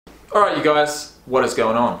Alright you guys, what is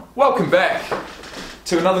going on? Welcome back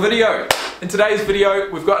to another video. In today's video,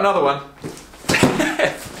 we've got another one.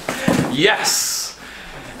 Yes!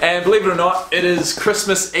 And believe it or not, it is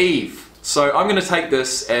Christmas Eve. So I'm going to take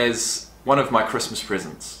this as one of my Christmas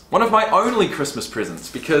presents. One of my only Christmas presents,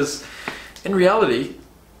 because in reality,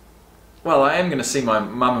 well, I am going to see my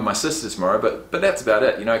mum and my sister tomorrow, but that's about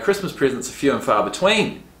it. You know, Christmas presents are few and far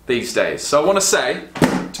between these days. So I want to say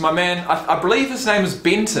to my man, I believe his name is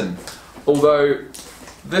Benton, although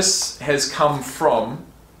this has come from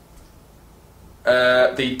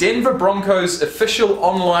the Denver Broncos official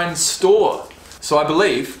online store. So I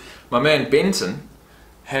believe my man Benton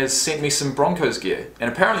has sent me some Broncos gear, and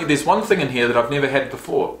apparently there's one thing in here that I've never had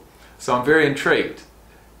before, so I'm very intrigued.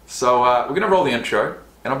 So we're going to roll the intro,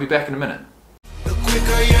 and I'll be back in a minute. The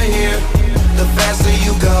quicker you're here, the faster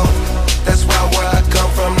you go. That's why where I come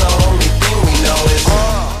from, the only thing we know is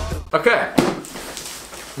Okay,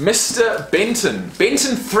 Mr. Benton,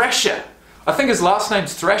 Benton Thrasher. I think his last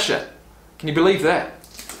name's Thrasher. Can you believe that?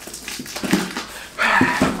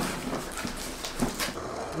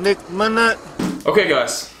 Nick Minute. Okay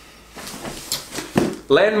guys,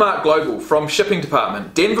 Landmark Global from Shipping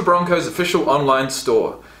Department, Denver Broncos official online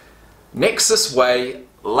store, Nexus Way,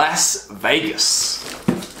 Las Vegas.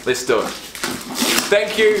 Let's do it.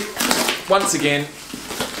 Thank you once again.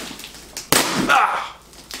 Ah!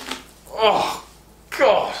 Oh,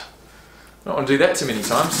 God. I don't want to do that too many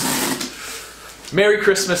times. Merry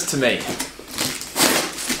Christmas to me.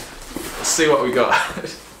 Let's see what we got.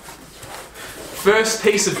 First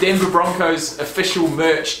piece of Denver Broncos official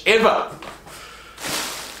merch ever.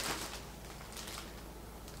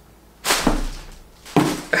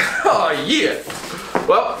 Oh yeah.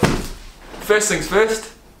 Well, first things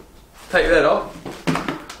first, take that off.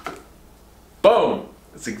 Boom.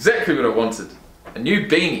 That's exactly what I wanted. A new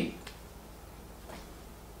beanie.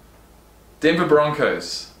 Denver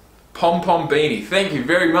Broncos. Pom-pom beanie. Thank you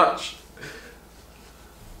very much.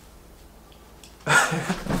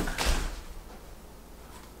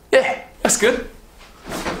 Yeah, that's good.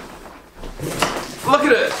 Look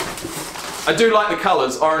at it. I do like the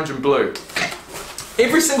colours, orange and blue.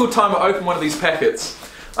 Every single time I open one of these packets,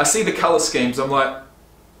 I see the colour schemes, I'm like,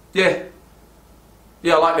 yeah,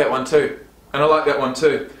 I like that one too. And I like that one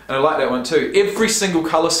too. And I like that one too. Every single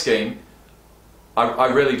colour scheme, I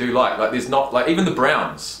really do like. Like there's not, like even the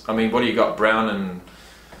browns. I mean, what do you got? Brown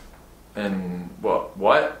and what?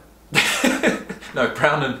 White? No,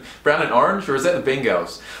 brown and orange, or is that the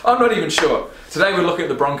Bengals? I'm not even sure. Today we're looking at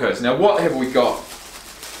the Broncos. Now what have we got?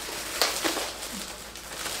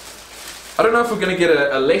 I don't know if we're going to get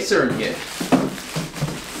a letter in here.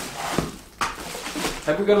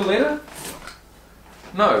 Have we got a letter?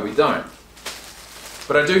 No, we don't.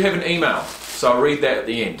 But I do have an email, so I'll read that at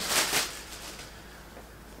the end.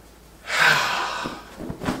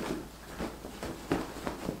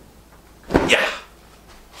 Yeah!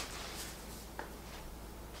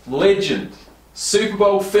 Legend. Super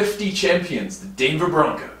Bowl 50 champions, the Denver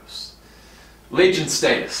Broncos. Legend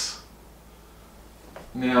status.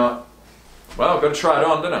 Now, well, I've got to try it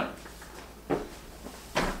on, don't I?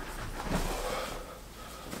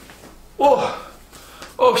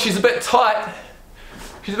 Oh, she's a bit tight.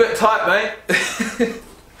 She's a bit tight, mate.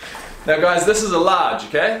 Now guys, this is a large,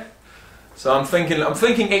 okay? So I'm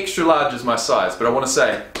thinking extra large is my size, but I want to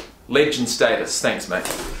say legend status. Thanks, mate.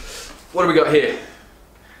 What do we got here?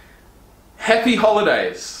 Happy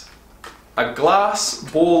Holidays. A glass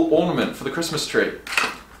ball ornament for the Christmas tree.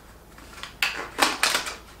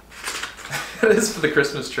 It is for the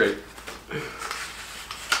Christmas tree.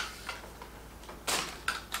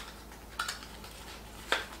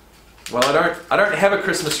 Well, I don't have a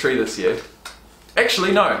Christmas tree this year.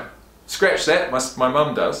 Actually, no. Scratch that. My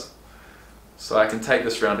mum does. So I can take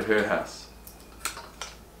this round to her house.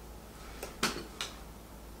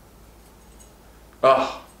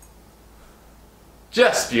 Oh,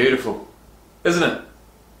 just beautiful, isn't it?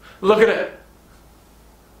 Look at it.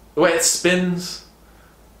 The way it spins.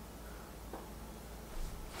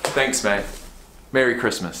 Thanks, mate. Merry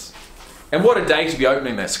Christmas. And what a day to be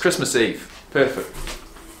opening this. Christmas Eve. Perfect.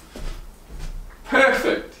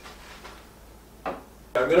 Perfect. I'm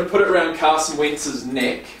going to put it around Carson Wentz's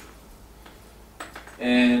neck.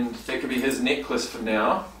 And that could be his necklace for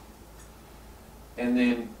now. And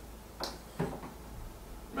then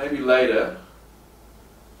maybe later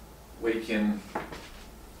we can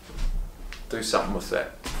do something with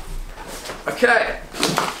that. Okay.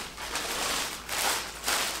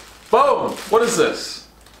 Boom! What is this?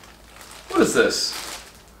 What is this?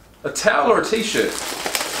 A towel or a t-shirt?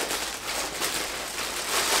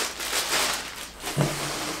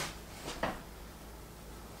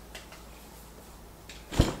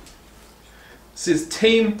 says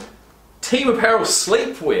Team Apparel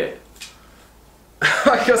Sleepwear.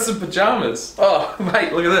 I got some pajamas. Oh,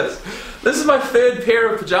 mate, look at this. This is my third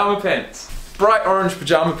pair of pajama pants. Bright orange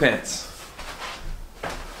pajama pants.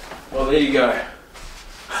 Well, there you go.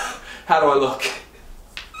 How do I look?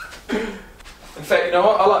 In fact, you know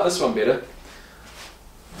what? I like this one better.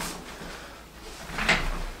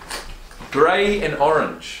 Grey and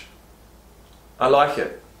orange. I like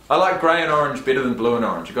it. I like grey and orange better than blue and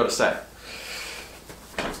orange, I've got to say.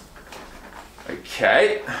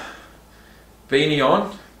 Okay. Beanie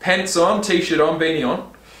on. Pants on, t-shirt on, beanie on.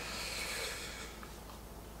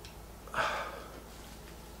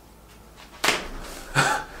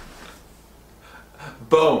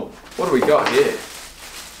 Boom. What do we got here?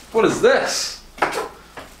 What is this?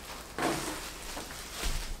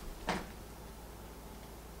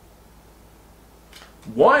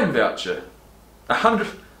 Wine voucher. I've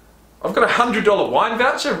got a $100 wine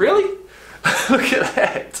voucher? Really? Look at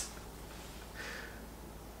that.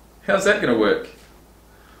 How's that going to work?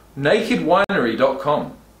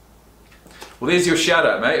 Nakedwinery.com. Well, there's your shout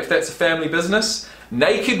out, mate. If that's a family business,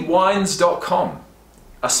 nakedwines.com.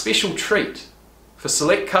 A special treat for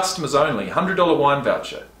select customers only. $100 wine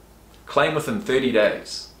voucher. Claim within 30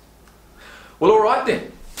 days. Well, alright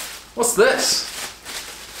then. What's this?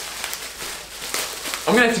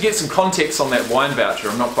 I'm going to have to get some context on that wine voucher.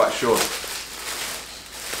 I'm not quite sure.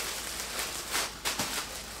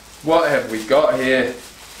 What have we got here?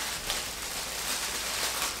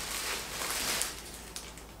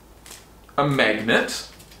 A magnet.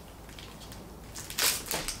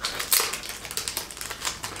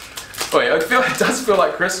 Oh yeah, it does feel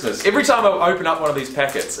like Christmas. Every time I open up one of these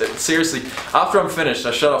packets, seriously, after I'm finished,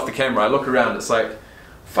 I shut off the camera, I look around, it's like,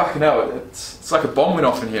 fucking hell, it's like a bomb went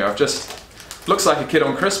off in here. Looks like a kid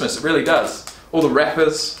on Christmas, it really does. All the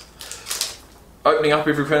wrappers, opening up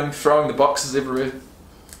everything, throwing the boxes everywhere.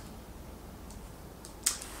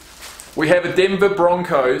 We have a Denver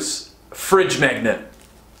Broncos fridge magnet.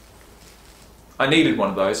 I needed one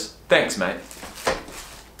of those. Thanks, mate.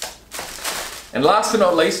 And last but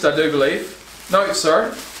not least, I do believe, no,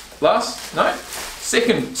 sorry, last, no,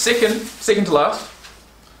 second to last,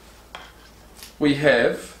 we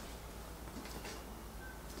have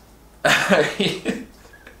a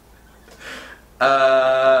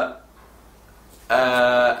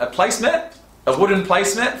placemat, a wooden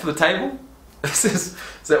placemat for the table. Is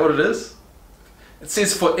that what it is? It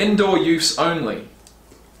says for indoor use only.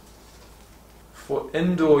 For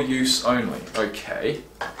indoor use only, okay.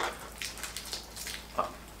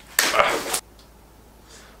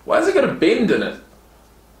 Why has it got a bend in it?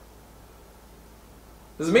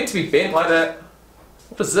 Is it meant to be bent like that?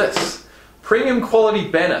 What is this? Premium quality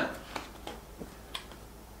banner.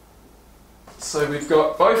 So we've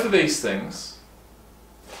got both of these things.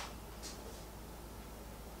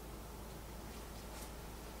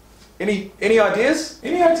 Any ideas?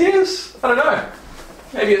 Any ideas? I don't know.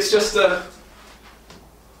 Maybe it's just a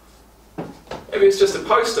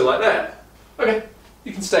poster like that. Okay,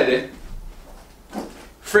 you can stay there.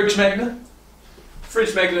 Fridge magnet.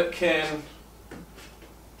 Fridge magnet can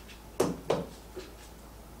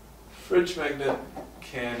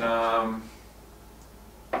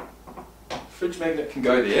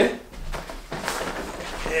go there.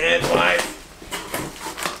 And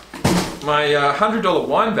my $100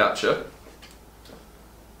 wine voucher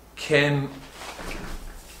can...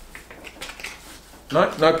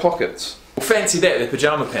 No pockets. Well, fancy that, they're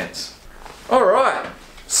pajama pants. Alright,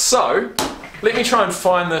 so let me try and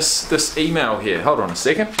find this email here. Hold on a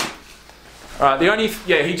second. Alright,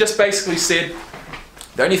 he just basically said,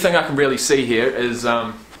 the only thing I can really see here is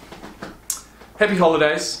happy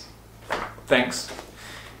holidays. Thanks.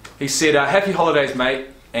 He said, happy holidays, mate,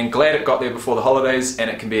 and glad it got there before the holidays, and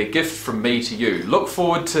it can be a gift from me to you. Look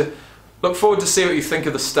forward to see what you think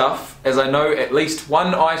of the stuff, as I know at least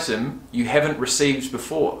one item you haven't received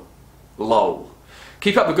before. Lol.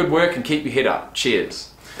 Keep up the good work and keep your head up.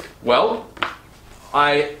 Cheers. Well,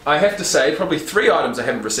 I have to say probably 3 items I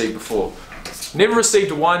haven't received before. Never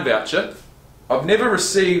received a wine voucher. I've never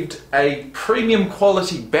received a premium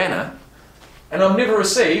quality banner, and I've never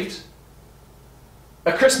received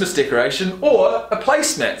a Christmas decoration or a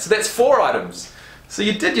placemat. So that's 4 items. So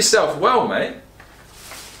you did yourself well, mate.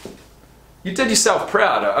 You did yourself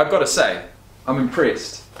proud, I've got to say. I'm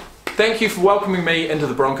impressed. Thank you for welcoming me into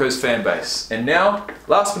the Broncos fan base. And now,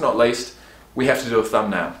 last but not least, we have to do a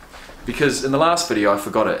thumbnail. Because in the last video I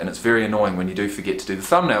forgot it, and it's very annoying when you do forget to do the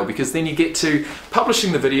thumbnail, because then you get to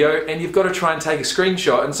publishing the video and you've got to try and take a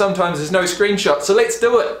screenshot, and sometimes there's no screenshot, so let's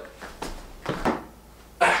do it.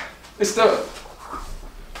 Let's do it.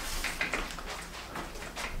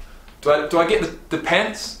 Do I get the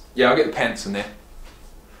pants? Yeah, I'll get the pants in there.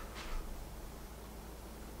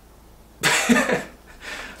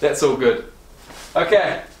 That's all good.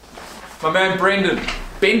 Okay, my man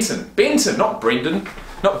Benton, not Brendan,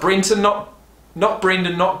 not Brenton, not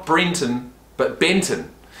Brendan, not Brenton, but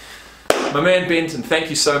Benton. My man Benton, thank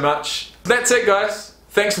you so much. That's it, guys.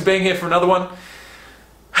 Thanks for being here for another one.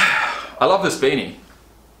 I love this beanie.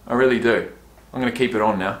 I really do. I'm going to keep it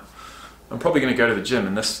on now. I'm probably going to go to the gym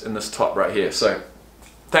in this top right here. So,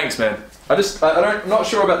 thanks, man. I'm not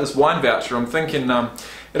sure about this wine voucher. I'm thinking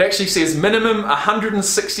it actually says minimum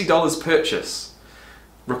 $160 purchase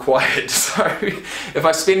required. So if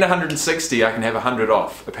I spend 160, I can have 100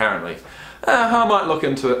 off. Apparently, I might look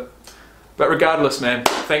into it. But regardless, man,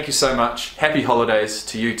 thank you so much. Happy holidays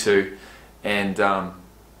to you too. And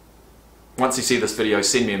once you see this video,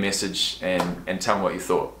 send me a message and tell me what you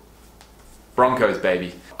thought. Broncos,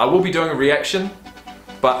 baby. I will be doing a reaction,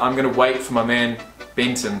 but I'm going to wait for my man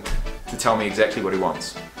Benton to tell me exactly what he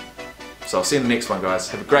wants. So I'll see you in the next one, guys.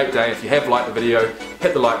 Have a great day. If you have liked the video,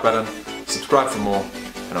 hit the like button, subscribe for more,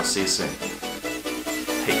 and I'll see you soon.